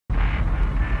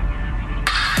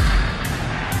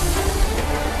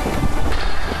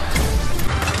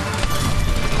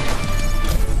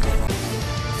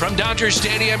From Dodger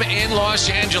Stadium in Los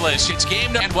Angeles, it's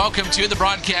game night. And welcome to the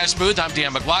broadcast booth. I'm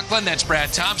Dan McLaughlin. That's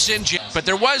Brad Thompson. But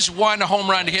there was one home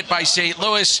run hit by St.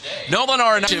 Louis. Nolan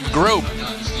Arenado group.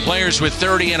 Players with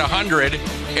 30 and 100.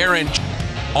 Aaron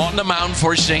on the mound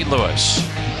for St. Louis.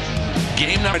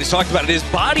 Game number. He's talked about it. His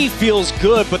body feels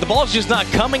good, but the ball's just not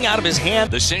coming out of his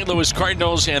hand. The St. Louis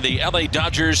Cardinals and the LA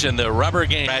Dodgers in the rubber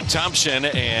game. Brad Thompson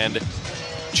and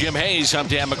Jim Hayes. I'm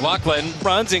Dan McLaughlin.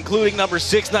 Runs, including number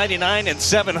 699 and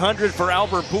 700 for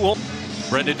Albert Pujols.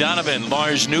 Brendan Donovan,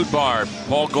 Lars Nootbaar,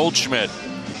 Paul Goldschmidt,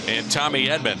 and Tommy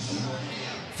Edman.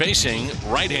 Facing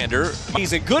right-hander.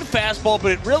 He's a good fastball,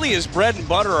 but it really is bread and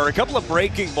butter, or a couple of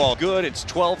breaking balls. Good, it's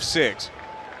 12-6.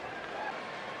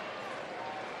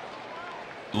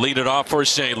 Lead it off for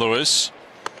St. Louis.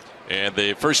 And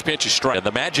the first pitch is strike. And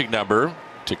the magic number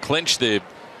to clinch the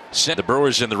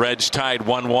Brewers and the Reds tied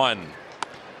 1-1.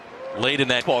 Late in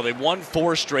that ball, they've won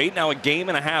 4 straight, now a game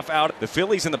and a half out. The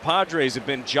Phillies and the Padres have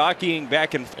been jockeying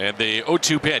back and the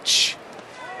 0-2 pitch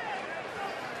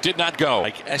did not go.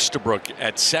 Like Estabrook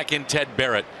at second, Ted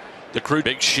Barrett. The crew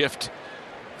big shift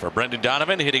for Brendan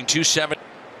Donovan, hitting 2-7.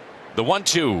 The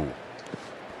 1-2.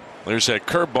 There's a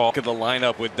curveball. Look at the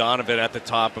lineup with Donovan at the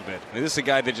top of it. This is a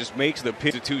guy that just makes the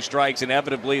pitch to 2 strikes.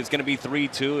 Inevitably, it's going to be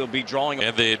 3-2. He'll be drawing.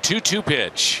 And the 2-2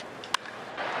 pitch.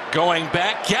 Going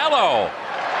back, Gallo.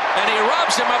 And he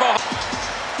robs him of a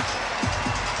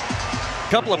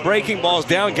couple of breaking balls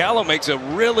down. Gallo makes a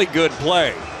really good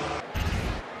play.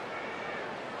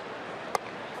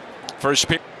 First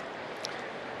pitch.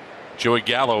 Joey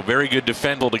Gallo, very good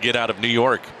defender to get out of New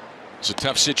York. It's a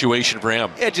tough situation for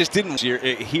him. It just didn't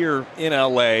here in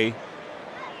LA.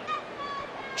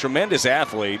 Tremendous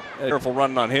athlete. Careful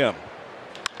running on him.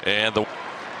 And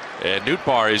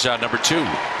Nootbaar is out number 2.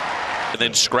 And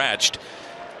then scratched.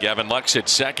 Gavin Lux at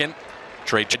second.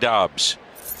 Trey Dobbs.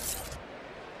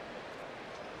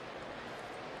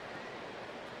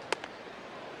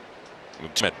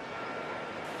 The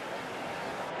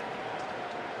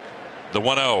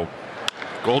 1-0.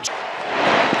 Gold.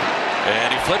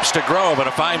 And he flips to Grove, but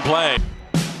a fine play.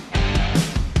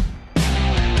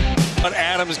 But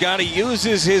Adams got he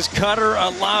uses his cutter a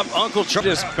lot. Uncle Charlie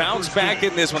just bounced back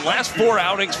in this one. Last 4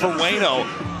 outings for Waino.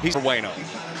 He's for Waino.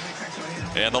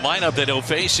 And the lineup that he'll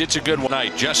face, it's a good one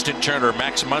night. Justin Turner,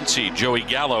 Max Muncy, Joey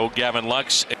Gallo, Gavin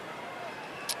Lux.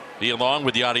 Along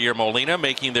with Yadier Molina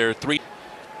making their 3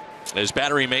 as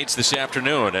battery mates this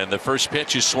afternoon. And the first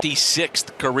pitch is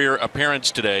 26th career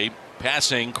appearance today,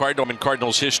 passing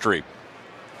Cardinals history.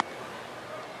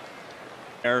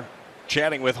 They're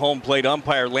chatting with home plate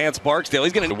umpire Lance Barksdale.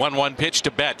 He's going to 1-1 pitch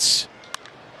to Betts.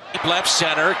 Left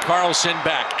center, Carlson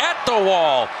back at the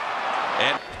wall.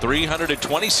 And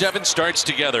 327 starts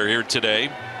together here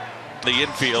today. The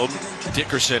infield,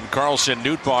 Dickerson, Carlson,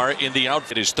 Nootbaar in the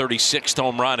outfit, his 36th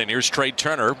home run. And here's Trey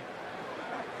Turner.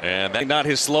 And that not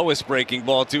his slowest breaking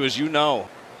ball, too, as you know.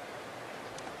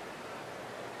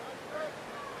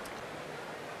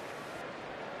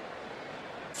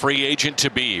 Free agent to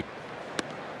be.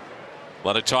 A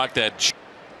lot of talk that.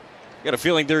 Got a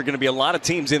feeling there are going to be a lot of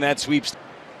teams in that sweeps.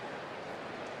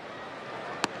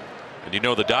 And you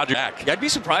know the Dodgers back. I'd be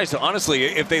surprised, honestly,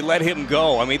 if they let him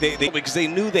go. I mean, because they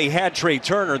knew they had Trey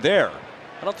Turner there.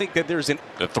 I don't think that there's the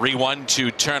 3-1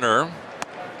 to Turner.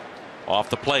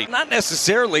 Off the plate. Not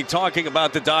necessarily talking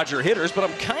about the Dodger hitters, but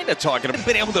I'm kind of talking about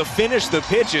being able to finish the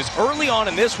pitches early on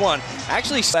in this one.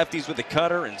 Actually, lefties with the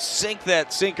cutter and sink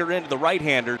that sinker into the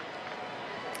right-hander.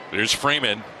 There's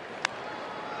Freeman,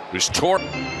 who's torn.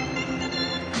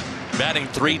 Batting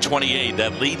 .328.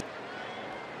 That lead.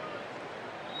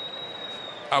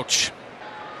 Ouch.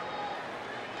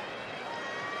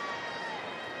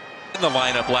 In the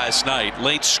lineup last night,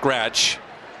 late scratch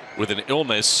with an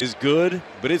illness. Is good,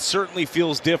 but it certainly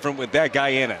feels different with that guy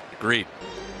in it. Agreed.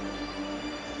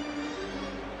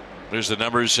 There's the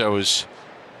numbers I was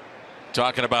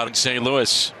talking about in St.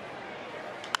 Louis.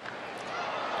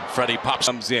 Freddie pops.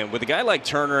 Comes in with a guy like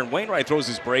Turner, and Wainwright throws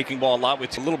his breaking ball a lot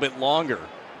with a little bit longer.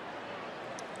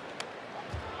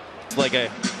 It's like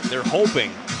they're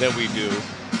hoping that we do.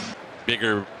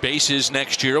 Bigger bases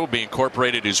next year will be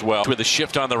incorporated as well, with a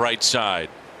shift on the right side.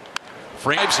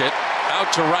 Frames it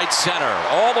out to right center,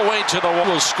 all the way to the wall.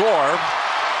 Will score,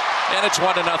 and it's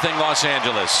 1-0 Los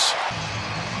Angeles.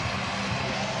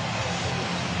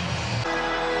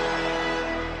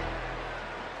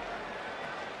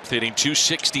 Hitting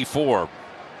 .264,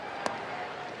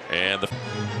 and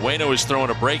Waino is throwing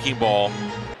a breaking ball.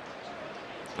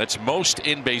 That's most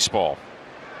in baseball.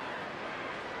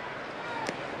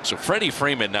 So Freddie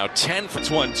Freeman now 10 for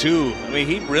 1-2. I mean,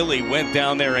 he really went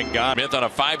down there and got Smith on a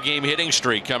 5-game hitting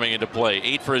streak coming into play.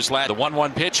 8 for his last. The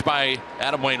 1-1 pitch by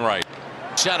Adam Wainwright.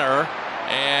 Center,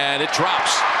 and it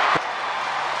drops.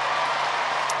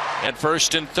 And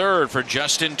first and third for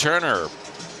Justin Turner.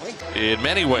 In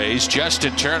many ways,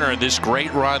 Justin Turner in this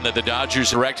great run that the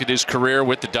Dodgers directed his career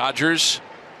with the Dodgers.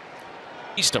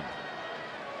 East him.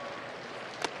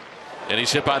 And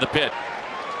he's hit by the pit.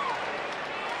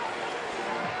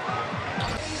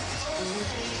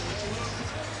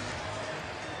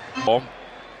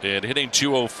 And hitting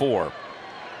 .204.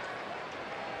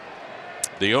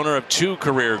 The owner of 2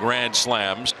 career grand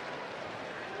slams.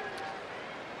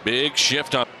 Big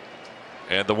shift on.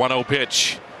 And the 1-0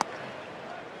 pitch.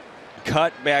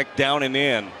 Cut back down and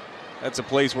in. That's a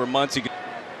place where Muncy.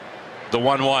 The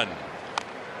 1-1.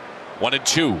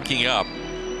 1-2. Picking up.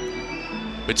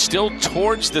 But still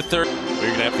towards the third. We're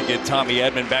going to have to get Tommy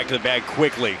Edman back to the bag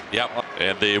quickly. Yep.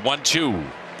 And the 1-2.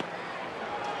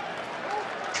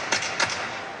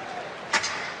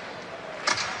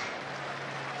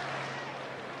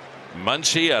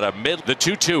 Muncy out of mid. The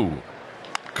 2-2.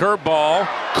 Curveball.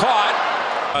 Caught.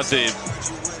 The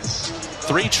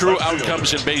 3 true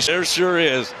outcomes in base. There sure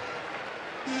is.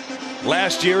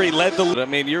 Last year he led the. I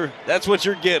mean, that's what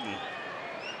you're getting.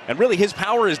 And really, his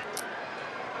power is.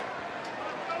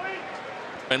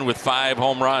 And with 5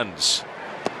 home runs.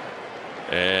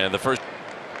 And the first.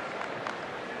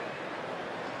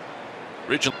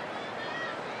 Original.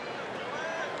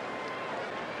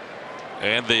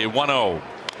 And the 1-0.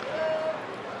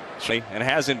 And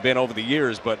hasn't been over the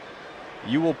years, but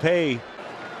you will pay.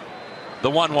 The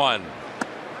 1-1.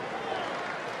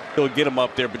 He'll get him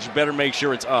up there, but you better make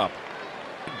sure it's up.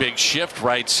 Big shift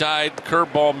right side.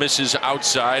 Curveball misses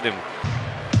outside. And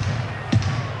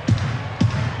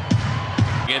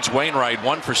against Wainwright,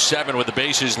 1 for 7 with the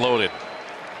bases loaded.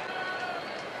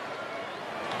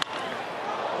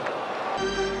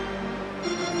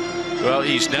 Well,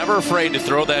 he's never afraid to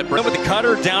throw that. With the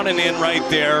cutter down and in right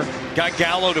there. Got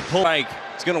Gallo to pull.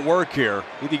 It's going to work here.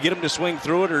 Either get him to swing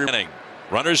through it or.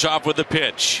 Runners off with the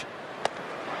pitch.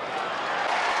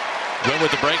 Win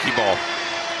with the breaking ball.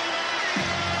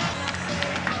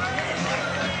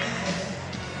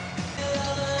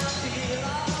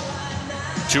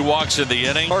 Two walks in the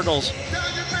inning. Cardinals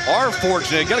are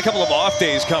fortunate. Got a couple of off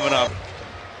days coming up.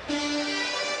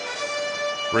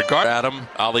 Adam,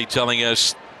 Ali telling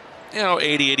us,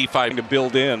 80, 85 to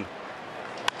build in.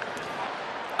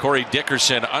 Corey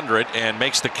Dickerson under it and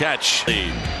makes the catch.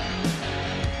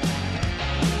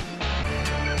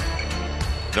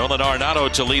 Nolan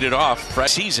Arenado to lead it off.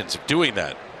 Seasons of doing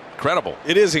that. Incredible.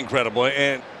 It is incredible.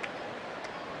 And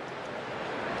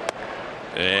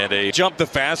a jump the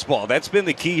fastball. That's been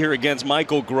the key here against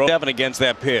Michael Grove. 7 against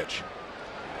that pitch.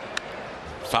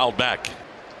 Fouled back.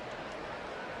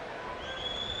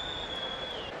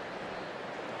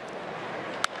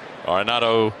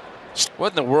 Arenado.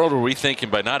 What in the world were we thinking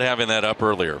by not having that up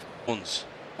earlier?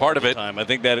 Part of it. I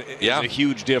think that is a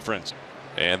huge difference.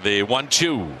 And the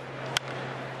 1-2.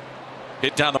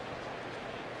 Hit down the.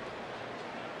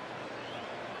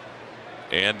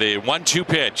 And the 1-2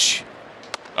 pitch.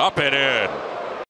 Up and in.